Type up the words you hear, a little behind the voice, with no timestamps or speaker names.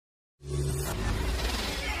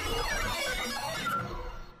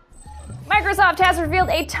Microsoft has revealed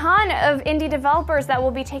a ton of indie developers that will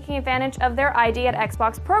be taking advantage of their ID at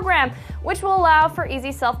Xbox program, which will allow for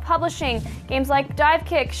easy self-publishing. Games like Dive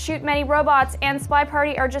Kick, Shoot Many Robots, and Spy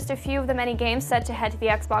Party are just a few of the many games set to head to the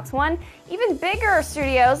Xbox One. Even bigger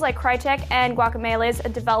studios like Crytek and Guacamelé's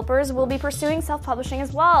developers will be pursuing self-publishing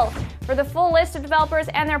as well. For the full list of developers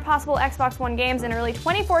and their possible Xbox One games in early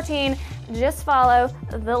 2014, just follow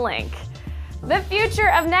the link. The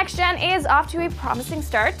future of next-gen is off to a promising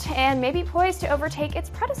start and may be poised to overtake its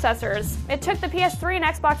predecessors. It took the PS3 and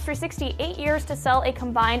Xbox 360 8 years to sell a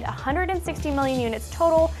combined 160 million units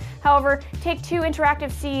total. However, Take-Two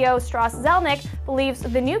Interactive CEO Strauss Zelnick believes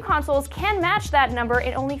the new consoles can match that number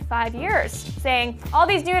in only 5 years, saying, "All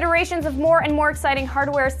these new iterations of more and more exciting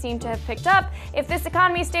hardware seem to have picked up. If this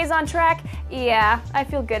economy stays on track, yeah, I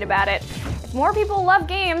feel good about it. If more people love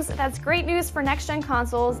games, that's great news for next-gen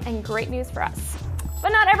consoles and great news for us."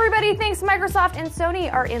 But not everybody thinks Microsoft and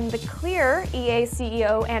Sony are in the clear. EA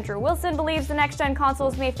CEO Andrew Wilson believes the next-gen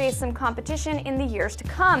consoles may face some competition in the years to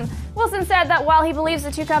come. Wilson said that while he believes the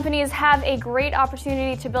two companies have a great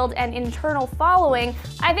opportunity to build an internal following,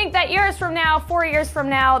 I think that years from now, 4 years from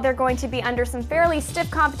now, they're going to be under some fairly stiff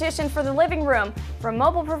competition for the living room, from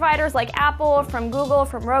mobile providers like Apple, from Google,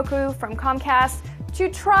 from Roku, from Comcast, to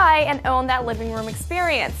try and own that living room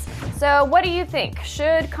experience. So what do you think?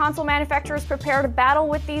 Should console manufacturers prepare to battle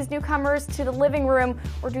with these newcomers to the living room,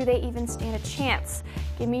 or do they even stand a chance?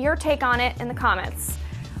 Give me your take on it in the comments.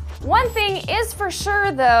 One thing is for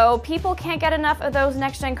sure though, people can't get enough of those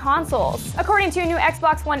next-gen consoles. According to a new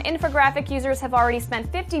Xbox One infographic, users have already spent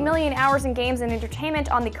 50 million hours in games and entertainment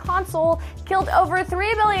on the console, killed over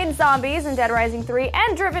 3 billion zombies in Dead Rising 3,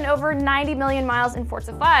 and driven over 90 million miles in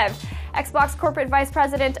Forza 5. Xbox Corporate Vice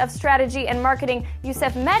President of Strategy and Marketing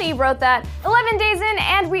Youssef Mehdi wrote that, 11 days in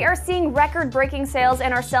and we are seeing record-breaking sales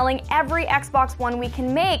and are selling every Xbox One we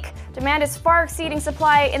can make. Demand is far exceeding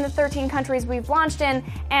supply in the 13 countries we've launched in,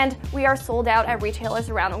 and we are sold out at retailers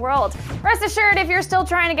around the world. Rest assured, if you're still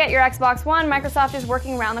trying to get your Xbox One, Microsoft is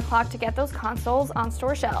working around the clock to get those consoles on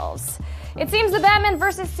store shelves. It seems the Batman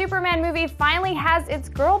vs. Superman movie finally has its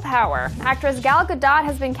girl power. Actress Gal Gadot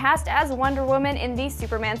has been cast as Wonder Woman in the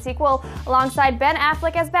Superman sequel, alongside Ben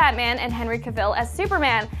Affleck as Batman and Henry Cavill as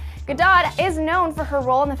Superman. Gadot is known for her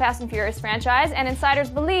role in the Fast and Furious franchise, and insiders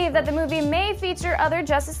believe that the movie may feature other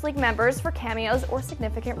Justice League members for cameos or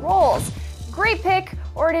significant roles. Great pick,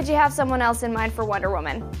 or did you have someone else in mind for Wonder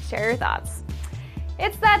Woman? Share your thoughts.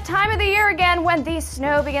 It's that time of the year again when the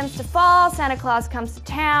snow begins to fall, Santa Claus comes to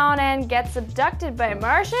town, and gets abducted by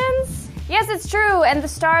Martians? Yes, it's true, and the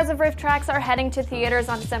stars of Rift Tracks are heading to theaters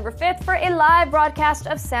on December 5th for a live broadcast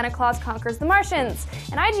of Santa Claus Conquers the Martians,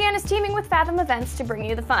 and IGN is teaming with Fathom Events to bring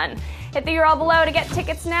you the fun. Hit the URL below to get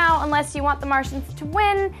tickets now, unless you want the Martians to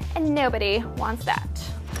win, and nobody wants that.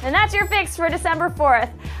 And that's your fix for December 4th.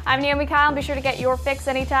 I'm Naomi Kyle, and be sure to get your fix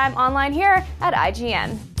anytime online here at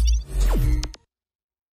IGN.